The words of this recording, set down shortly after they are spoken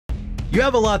You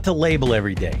have a lot to label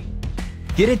every day.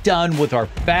 Get it done with our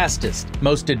fastest,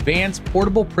 most advanced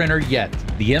portable printer yet,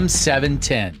 the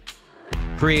M710.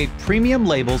 Create premium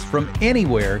labels from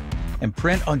anywhere and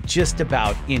print on just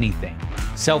about anything.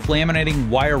 Self-laminating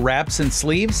wire wraps and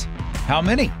sleeves? How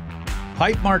many?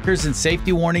 Pipe markers and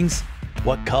safety warnings?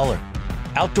 What color?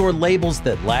 Outdoor labels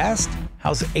that last?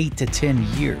 How's 8 to 10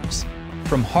 years?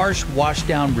 From harsh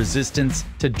washdown resistance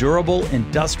to durable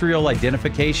industrial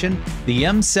identification, the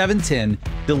M710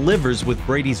 delivers with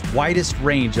Brady's widest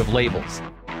range of labels.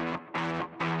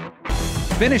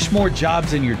 Finish more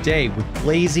jobs in your day with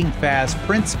blazing fast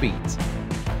print speeds.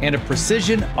 And a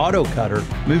precision auto cutter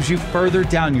moves you further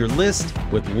down your list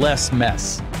with less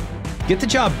mess. Get the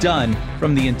job done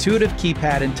from the intuitive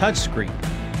keypad and touchscreen.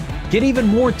 Get even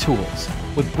more tools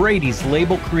with Brady's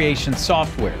label creation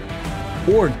software.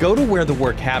 Or go to where the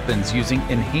work happens using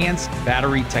enhanced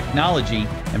battery technology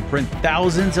and print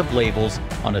thousands of labels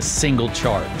on a single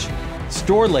charge.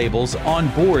 Store labels on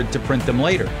board to print them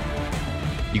later.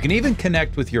 You can even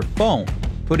connect with your phone,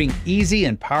 putting easy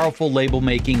and powerful label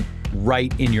making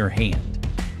right in your hand.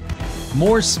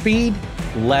 More speed,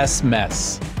 less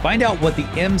mess. Find out what the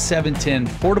M710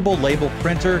 portable label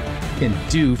printer can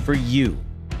do for you.